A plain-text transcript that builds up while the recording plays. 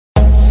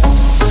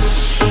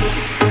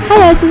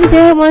so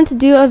today I wanted to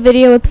do a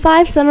video with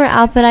 5 summer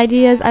outfit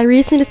ideas. I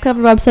recently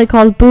discovered a website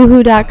called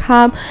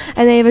boohoo.com,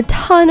 and they have a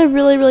ton of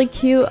really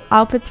cute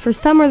outfits for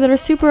summer that are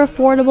super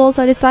affordable,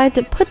 so I decided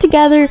to put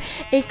together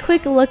a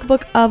quick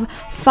lookbook of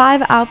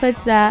 5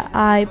 outfits that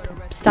I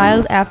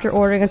styled after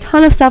ordering a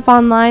ton of stuff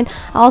online.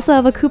 I also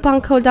have a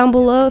coupon code down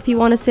below if you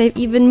want to save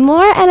even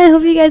more, and I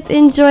hope you guys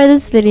enjoy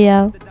this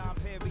video.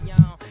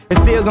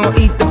 Still gonna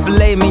eat the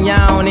filet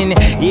mignon, and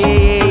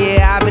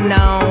yeah, I've been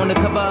on to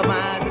cover up my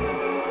eyes.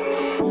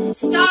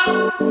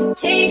 Stop,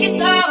 take it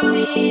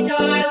slowly,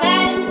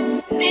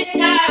 darling. This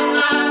time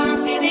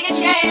I'm feeling a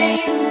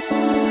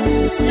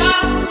change.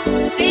 Stop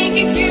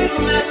thinking too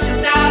much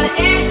about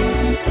it.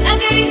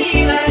 Let's get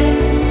heal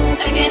us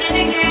again and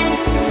again.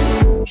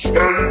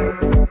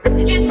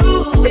 Just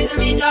move with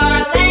me,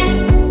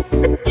 darling,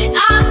 and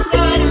I'm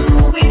gonna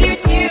move with you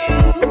too.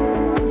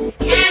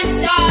 Can't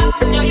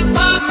stop, no, you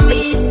got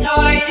me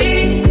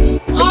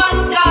started.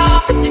 On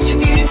top, such a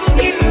beautiful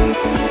view.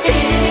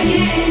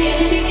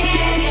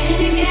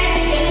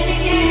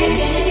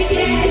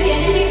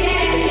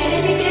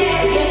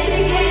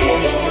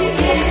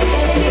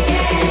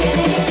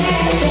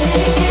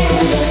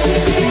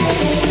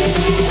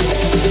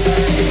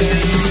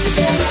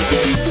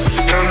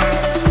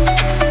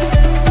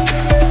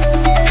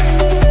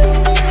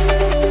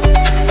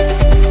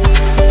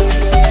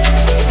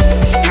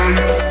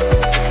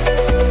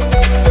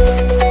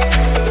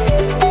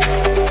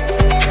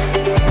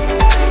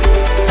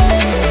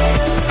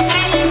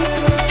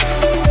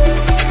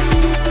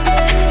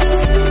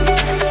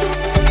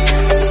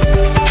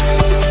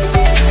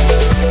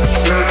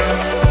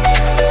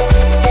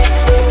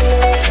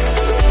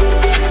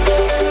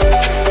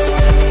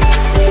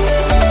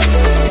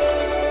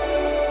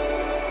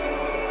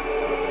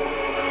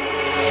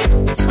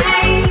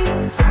 Sway,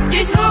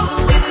 just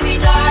move with me,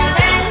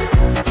 darling.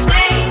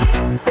 Sway,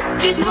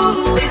 just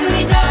move with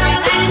me,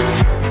 darling.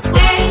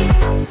 Sway,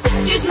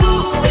 just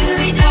move with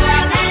me,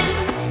 darling.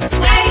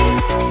 Sway,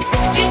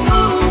 just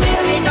move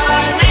with me,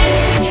 darling.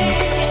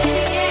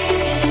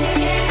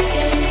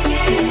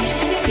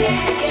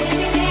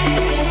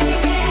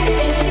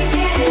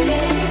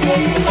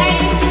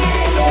 Sway.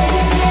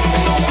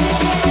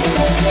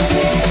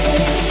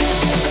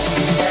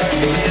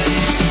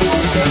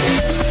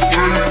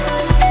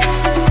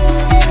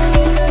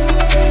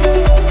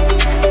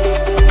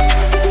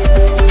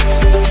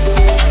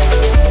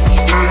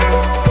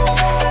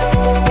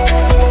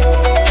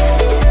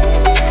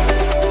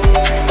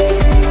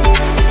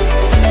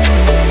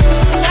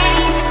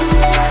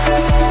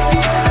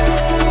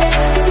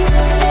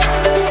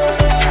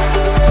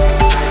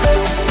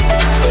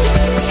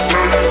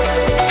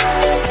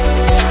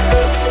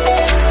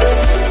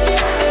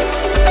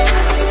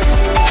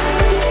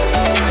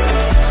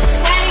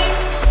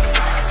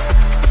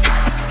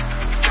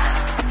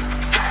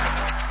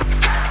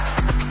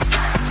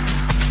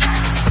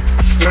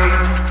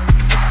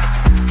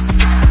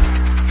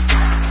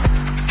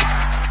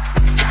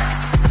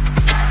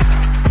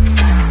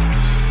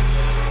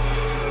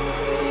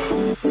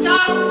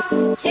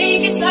 Stop,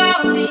 take it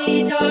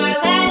slowly,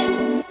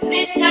 darling.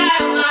 This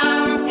time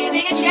I'm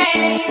feeling a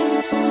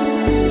change.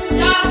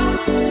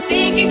 Stop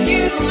thinking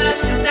too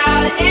much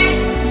about it.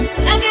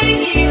 Let's get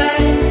heal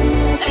us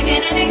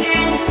again and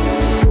again.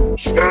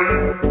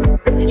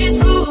 Just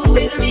move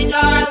with me,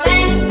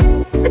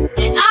 darling,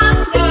 and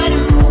I'm gonna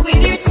move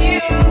with you too.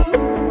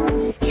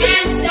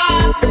 Can't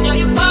stop, no,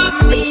 you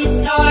got me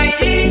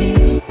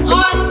started.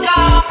 On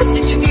top,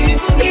 such a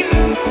beautiful view.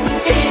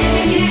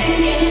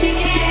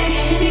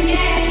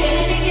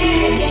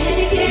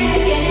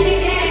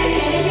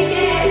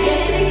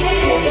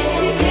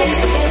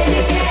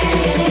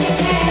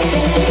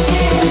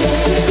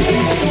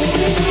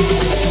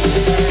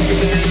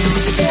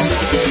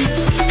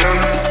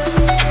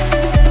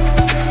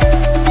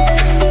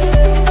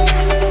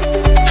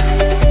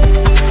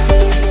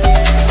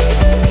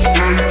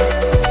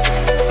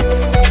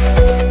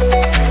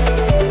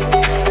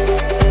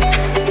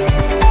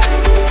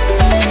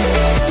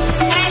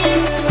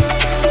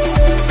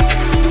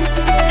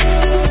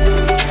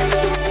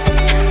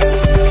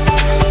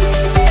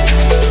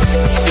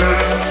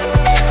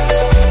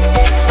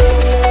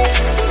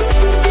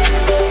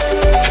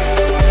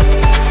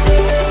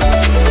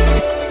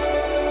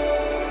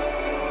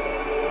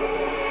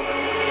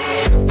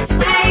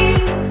 Sway,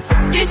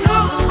 just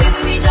move with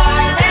me,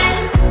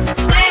 darling.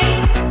 Sway,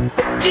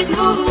 just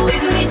move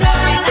with me,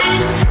 darling.